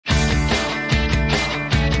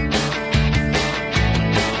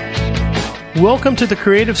Welcome to the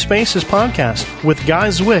Creative Spaces Podcast with Guy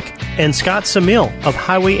Zwick and Scott Samil of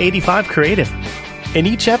Highway 85 Creative. In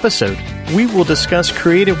each episode, we will discuss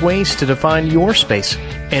creative ways to define your space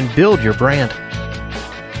and build your brand.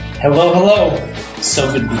 Hello.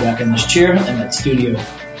 So good to be back in this chair and at Studio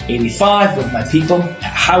 85 with my people at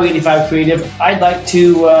Highway 85 Creative. I'd like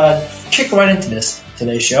to kick right into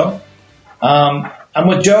today's show. I'm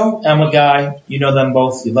with Joe, I'm with Guy. You know them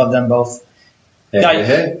both. You love them both. Guy, you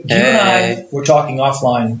and I were talking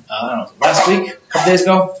offline, last week, a couple days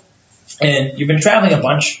ago, and you've been traveling a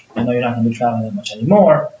bunch. I know you're not going to be traveling that much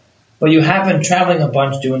anymore, but you have been traveling a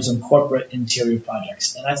bunch doing some corporate interior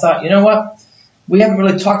projects. And I thought, you know what? We haven't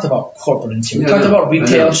really talked about corporate interior. We talked about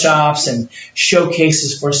retail shops and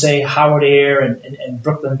showcases for, say, Howard Air and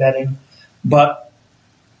Brooklyn Bedding. But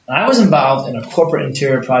I was involved in a corporate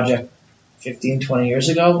interior project 15, 20 years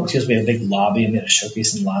ago because we had a big lobby and we had a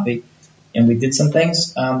showcase in the lobby. And we did some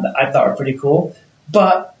things that I thought were pretty cool,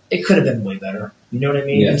 but it could have been way better. You know what I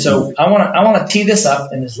mean? Yeah. And so I want to tee this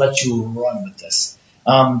up and just let you run with this.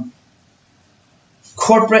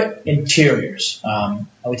 Corporate interiors. Are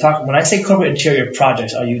we talking? When I say corporate interior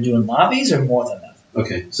projects, are you doing lobbies or more than that?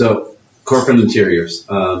 Okay, so corporate interiors.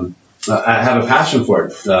 I have a passion for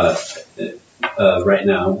it right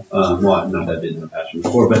now. Well, not that I didn't have a passion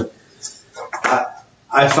before, but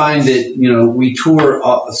I find that, we tour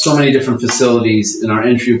so many different facilities in our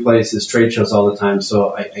entry places, trade shows all the time.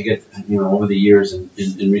 So I get, over the years and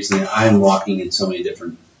recently, I am walking in so many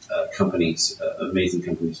different companies, amazing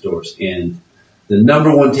company stores. And the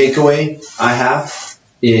number one takeaway I have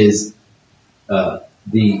is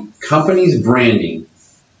the company's branding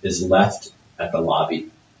is left at the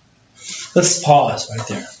lobby. Let's pause right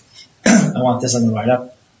there. I want this on the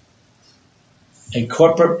write-up. A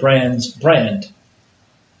corporate brand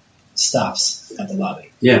stops at the lobby.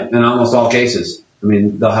 Yeah, in almost all cases. I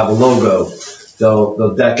mean, they'll have a logo.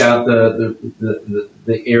 They'll deck out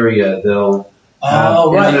the area. They'll have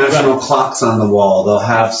international clocks on the wall. They'll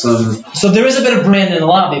have some. So there is a bit of brand in the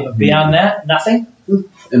lobby, but beyond that, nothing.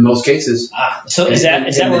 In most cases. So is that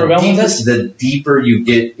where we're going with this? The deeper you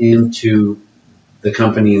get into the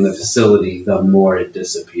company and the facility, the more it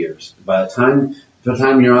disappears. By the time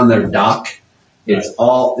you're on their dock, it's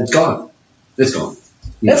gone. It's gone.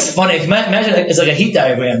 That's funny. Imagine it's like a heat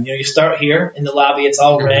diagram. You start here in the lobby, it's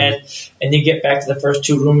all red, and you get back to the first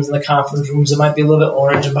two rooms in the conference rooms, it might be a little bit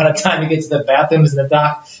orange, and by the time you get to the bathrooms and the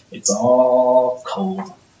dock, it's all cold.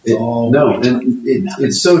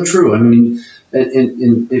 It's so true. I mean,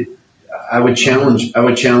 I would challenge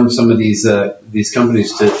some of these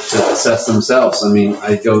companies to assess themselves. I mean,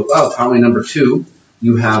 I go, probably number 2,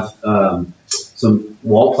 you have some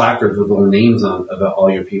wall placards with little names on about all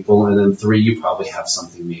your people, and then 3, you probably have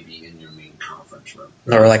something maybe in your main conference room.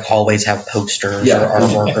 Or like hallways have posters or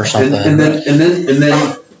artwork or something. And then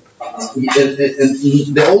the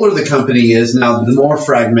older the company is, now the more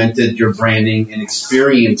fragmented your branding and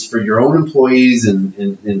experience for your own employees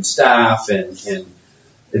and staff and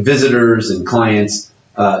visitors and clients.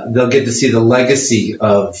 They'll get to see the legacy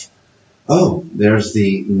of, there's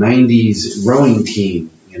the 90s rowing team,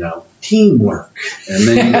 teamwork. And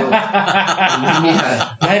then you go,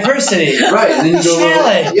 diversity. Right. And then you go,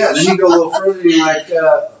 then you go a little further and you're like,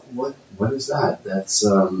 what is that? That's,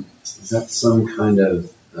 is that some kind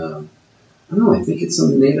of, I don't know, I think it's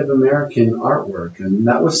some Native American artwork. And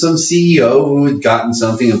that was some CEO who had gotten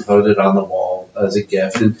something and put it on the wall as a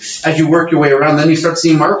gift. And as you work your way around, then you start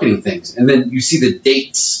seeing marketing things. And then you see the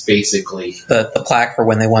dates, basically. The plaque for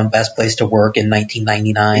when they won Best Place to Work in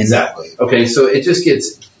 1999. Exactly. Okay, so it just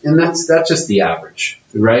gets, and that's just the average,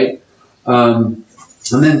 right? And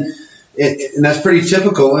that's pretty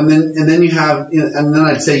typical. And then you have, and then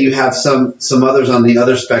I'd say you have some others on the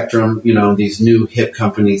other spectrum, these new hip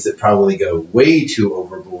companies that probably go way too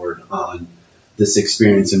overboard on this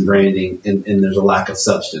experience and branding, and there's a lack of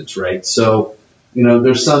substance, right? So,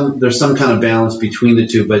 there's some kind of balance between the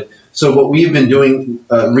two. But so what we've been doing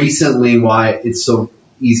recently, why it's so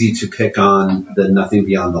easy to pick on the nothing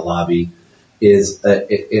beyond the lobby, is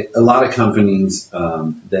a lot of companies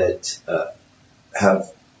that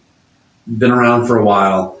have been around for a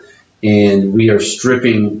while, and we are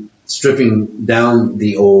stripping down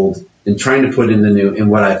the old and trying to put in the new.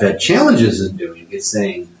 And what I've had challenges in doing is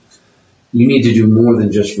saying, you need to do more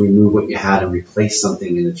than just remove what you had and replace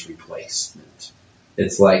something in its replacement.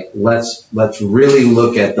 It's like, let's really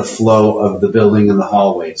look at the flow of the building and the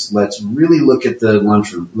hallways. Let's really look at the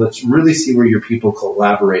lunchroom. Let's really see where your people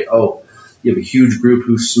collaborate. Oh, you have a huge group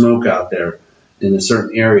who smoke out there in a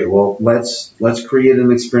certain area. Well, let's create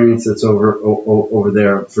an experience that's over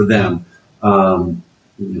there for them.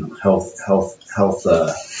 health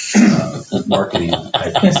marketing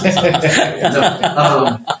type business.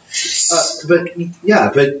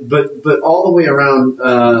 But all the way around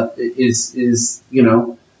is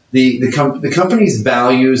the company's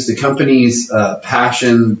values, the company's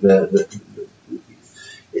passion,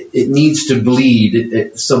 it needs to bleed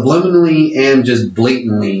subliminally and just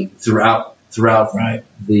blatantly throughout Right.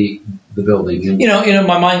 the building. And,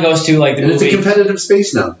 My mind goes to like the and it's movie. a competitive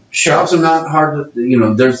space now. Sure. Jobs are not hard to,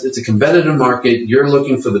 it's a competitive market. You're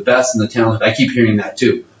looking for the best and the talent. I keep hearing that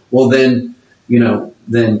too. Well, then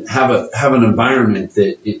have an environment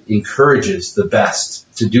that it encourages the best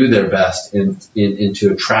to do their best and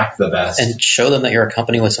to attract the best. And show them that you're a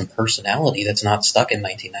company with some personality that's not stuck in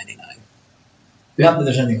 1999. Not that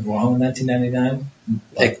there's anything wrong with 1999.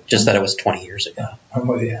 Just that it was 20 years ago.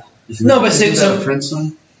 Yeah. No, but Isn't so that a Prince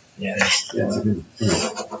song? yeah. Yeah, it's a good.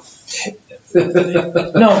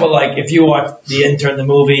 No, but like if you watch The Intern, the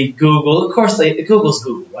movie, Google, of course Google's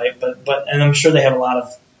Google, right? But and I'm sure they have a lot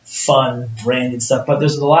of fun branded stuff, but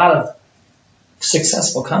there's a lot of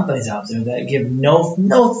successful companies out there that give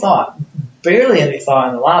no thought, barely any thought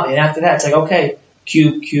in the lobby, and after that it's like, okay,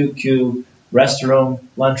 cube, restroom,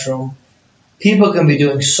 lunchroom. People can be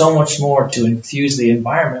doing so much more to infuse the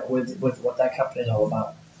environment with what that company is all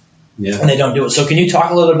about. Yeah. And they don't do it. So can you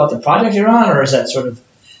talk a little bit about the project you're on, or is that sort of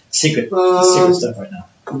secret stuff right now?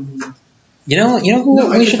 You know who No,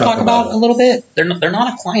 I we can should talk talk about about it. a little bit? They're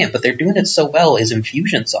not a client, but they're doing it so well, is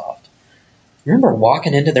Infusionsoft. Remember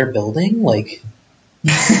walking into their building? Like,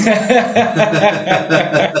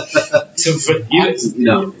 So for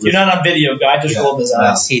you're not on video, guy just rolled his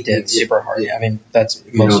eyes. he did super hard. I mean, that's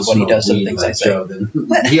most of what he does to the things I say. Joe, then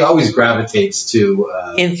he always gravitates to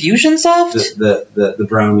Infusionsoft? the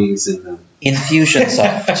brownies and the.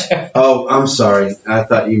 Infusionsoft. Oh, I'm sorry. I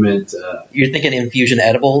thought you meant. You're thinking Infusion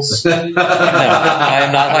Edibles? No, I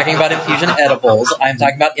am not talking about Infusion Edibles. I'm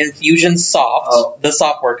talking about Infusionsoft, the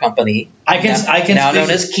software company. I can now speak, known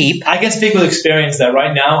as Keep. I can speak with experience that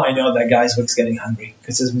right now I know that guy's what's getting hungry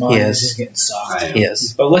because his mind is just getting soft.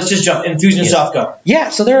 Yes. But let's just jump Infusionsoft go. Yeah,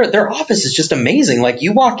 so their office is just amazing. Like,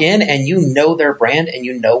 you walk in and you know their brand and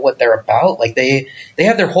you know what they're about. Like, they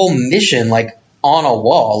have their whole mission like on a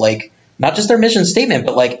wall. Like, not just their mission statement,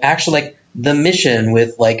 but like actually like the mission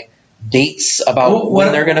with like dates about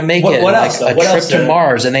when they're going to make it, what like else, a trip to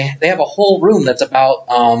Mars, and they have a whole room that's about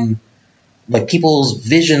like people's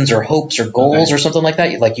visions or hopes or goals or something like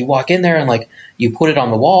that. Like, you walk in there and like you put it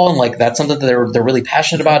on the wall, and like that's something that they're really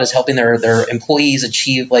passionate about, is helping their employees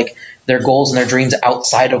achieve like their goals and their dreams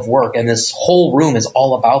outside of work. And this whole room is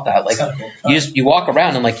all about that. Like, you walk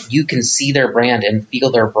around and like you can see their brand and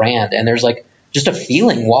feel their brand, and there's like just a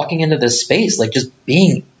feeling walking into this space, like just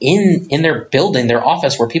being in their building, their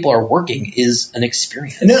office where people are working is an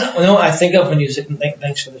experience. No, I think of when you say,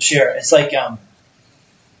 thanks for the share. It's like, how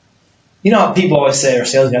people always say, or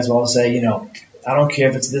sales guys will always say, I don't care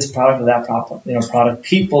if it's this product or that product.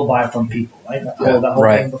 People buy from people, right? That whole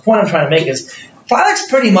right. thing. The point I'm trying to make is products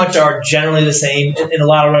pretty much are generally the same in a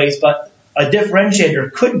lot of ways, but a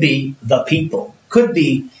differentiator could be the people, could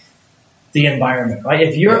be the environment, right?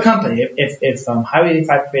 If you're a company, if Highway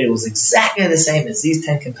 85 Creative was exactly the same as these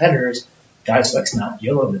 10 competitors, Guys Wick's not.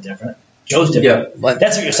 You're a little bit different. Joe's different. Yeah,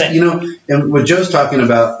 that's what you're saying. And what Joe's talking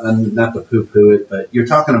about, and not to poo-poo it, but you're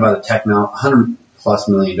talking about a $100+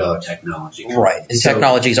 million technology. Right. And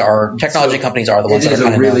technology companies are the ones that are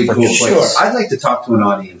kind of really known for cool good. place. Sure. I'd like to talk to an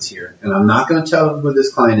audience here, and I'm not going to tell who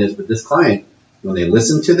this client is, but this client, when they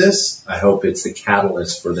listen to this, I hope it's the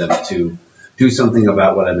catalyst for them to do something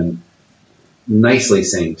about what I've been nicely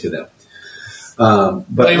saying to them.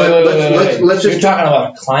 Wait. Let's just. You're talking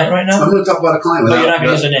about a client right now? I'm going to talk about a client. But you're not going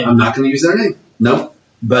to use their name. I'm not going to use their name. No.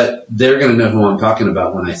 But they're going to know who I'm talking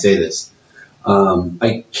about when I say this.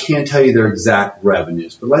 I can't tell you their exact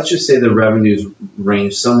revenues, but let's just say the revenues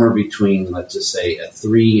range somewhere between, let's just say, a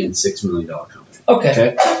 $3 and $6 million company.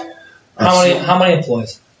 Okay. How many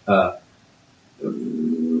employees?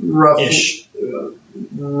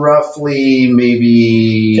 Roughly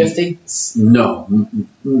maybe 50? No,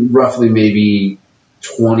 roughly maybe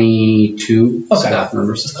 22 staff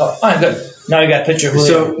members. All right, good. Now you got a picture of who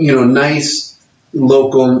So, nice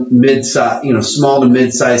local mid-size, small to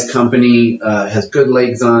mid-sized company, has good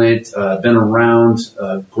legs on it, been around,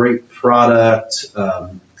 great product, a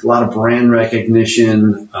lot of brand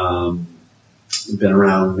recognition, been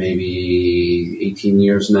around maybe 18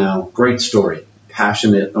 years now. Great story.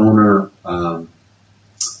 Passionate owner.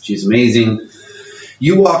 She's amazing.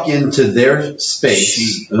 You walk into their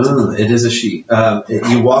space. It is a she.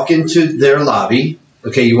 You walk into their lobby.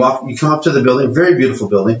 Okay, you come up to the building. Very beautiful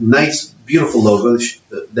building. Nice, beautiful logo.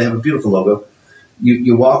 They have a beautiful logo.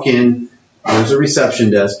 You walk in, there's a reception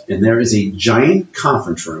desk, and there is a giant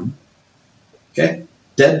conference room. Okay,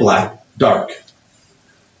 dead black, dark.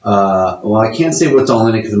 Well, I can't say what's all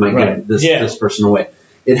in it because it might give this person away.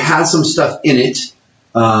 It has some stuff in it,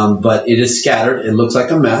 but it is scattered. It looks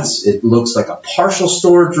like a mess. It looks like a partial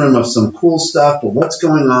storage room of some cool stuff. But what's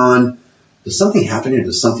going on? Does something happen here?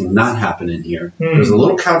 Does something not happen in here? There's a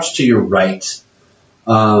little couch to your right.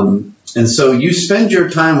 And so you spend your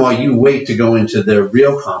time while you wait to go into their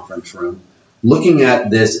real conference room looking at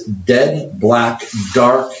this dead, black,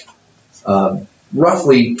 dark,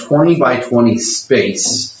 roughly 20 by 20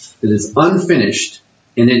 space that is unfinished,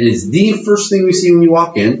 and it is the first thing you see when you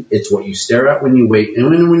walk in. It's what you stare at when you wait,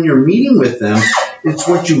 and when you're meeting with them, it's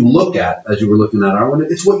what you look at, as you were looking at our window.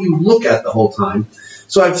 It's what you look at the whole time.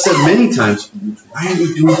 So I've said many times, why aren't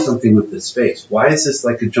we doing something with this space? Why is this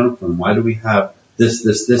like a junk room? Why do we have this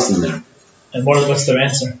in there? And what's their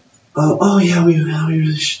answer? Yeah, we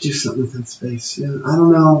really should do something with that space. Yeah, I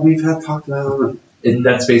don't know. We've had talked about it.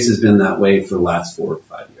 That space has been that way for the last 4 or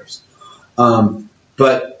 5 years.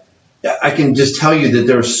 But I can just tell you that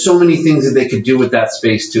there are so many things that they could do with that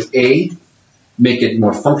space to A, make it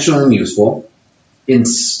more functional and useful,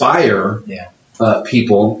 inspire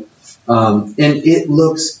people, and it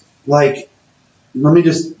looks like, let me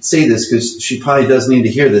just say this because she probably does need to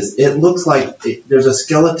hear this. It looks like there's a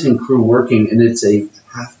skeleton crew working, and it's a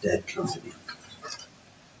half-dead company.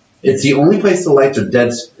 It's the only place the lights are dead,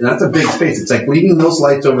 and that's a big space. It's like leaving those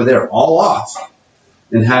lights over there all off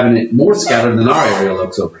and having it more scattered than our area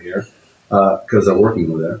looks over here because they're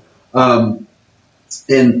working over there.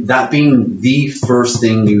 And that being the first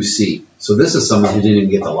thing you see. So this is someone who didn't even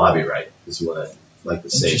get the lobby right, is what I'd like to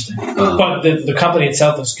say. But the company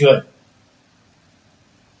itself is good.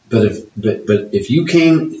 But if you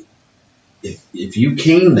came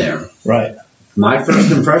there, right? My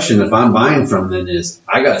first impression, if I'm buying from them, is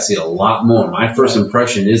I got to see a lot more. My first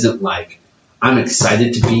impression isn't like I'm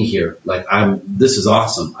excited to be here. Like this is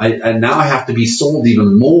awesome. I now I have to be sold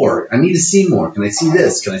even more. I need to see more. Can I see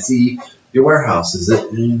this? Can I see your warehouse? Is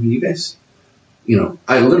it you guys?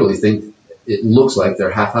 I literally think it looks like they're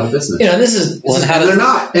half out of business. This is they're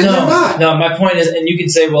not. And they're not. No, my point is, and you can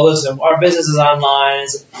say, well, listen, our business is online,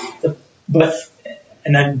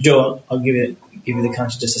 and then Joe, I'll give you the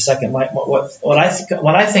context just a second. What I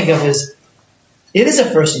think of is, it is a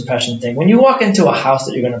first impression thing. When you walk into a house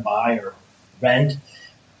that you're going to buy or rent,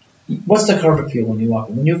 what's the curb appeal when you walk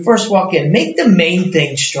in? When you first walk in, make the main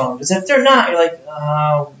thing strong. Because if they're not, you're like,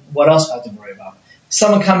 what else do I have to worry about?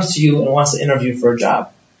 Someone comes to you and wants to interview for a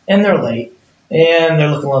job, and they're late, and they're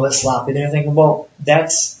looking a little bit sloppy. They're thinking, well,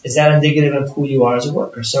 is that indicative of who you are as a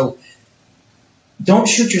worker? So don't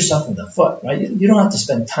shoot yourself in the foot, right? You don't have to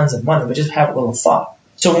spend tons of money, but just have a little thought.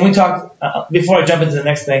 So when we talk, before I jump into the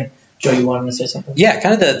next thing, Joe, you wanted to say something? Yeah,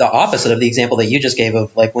 kind of the opposite of the example that you just gave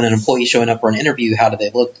of like when an employee showing up for an interview, how do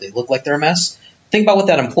they look? Do they look like they're a mess? Think about what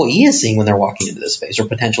that employee is seeing when they're walking into this space, or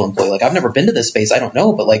potential employee. Like, I've never been to this space, I don't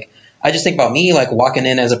know, but like, I just think about me like walking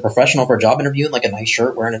in as a professional for a job interview in like a nice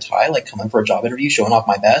shirt, wearing a tie, like coming for a job interview, showing off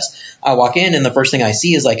my best. I walk in and the first thing I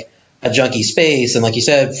see is like a junky space, and like you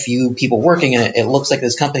said, few people working in it. It looks like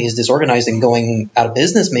this company is disorganized and going out of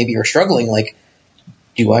business maybe, or struggling. Like,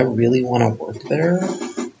 do I really want to work there?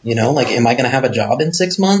 Like, am I going to have a job in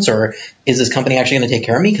 6 months, or is this company actually going to take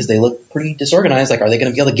care of me because they look pretty disorganized? Like, are they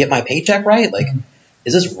going to be able to get my paycheck right? Like,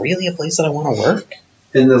 is this really a place that I want to work?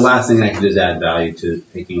 And the last thing I can just add value to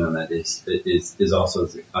taking on that is also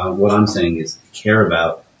what I'm saying is care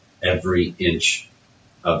about every inch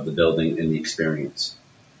of the building and the experience.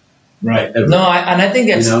 Right. No, I think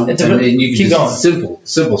it's keep going.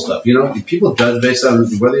 Simple stuff. People judge based on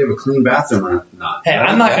whether you have a clean bathroom or not. Hey,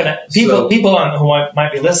 I'm not gonna. People who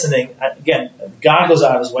might be listening. Again, God goes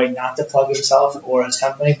out of his way not to plug himself or his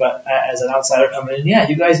company, but as an outsider coming in,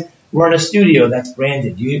 you guys were in a studio that's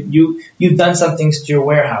branded. You've done some things to your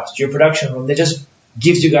warehouse, to your production room that just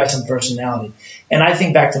gives you guys some personality. And I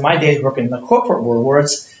think back to my days working in the corporate world, where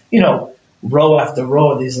it's row after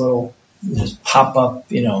row of these little. Just pop up,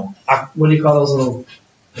 what do you call those little,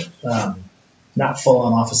 not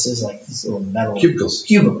full-on offices, like these little metal cubicles.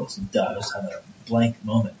 Duh, I just had a blank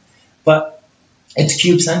moment. But it's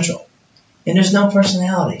Cube Central, and there's no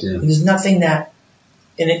personality. Yeah. There's nothing that,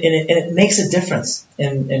 and it makes a difference.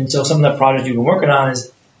 And so some of the projects you've been working on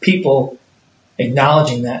is people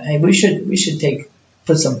acknowledging that, hey, we should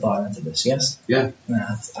put some thought into this. Yes. Yeah.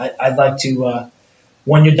 I'd like to,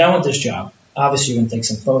 when you're done with this job. Obviously, you're going to take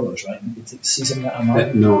some photos, right? You can see some of that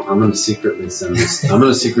online. No, I'm going to secretly send this. I'm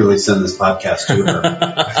going to secretly send this podcast to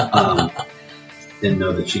her, and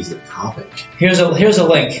know that she's the topic. Here's a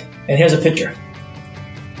link, and here's a picture.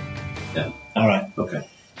 Yeah. All right. Okay.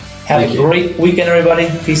 Have Thank a you. great weekend, everybody.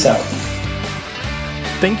 Peace out.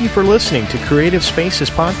 Thank you for listening to Creative Spaces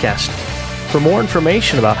Podcast. For more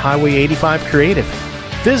information about Highway 85 Creative,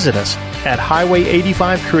 visit us at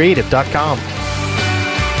highway85creative.com.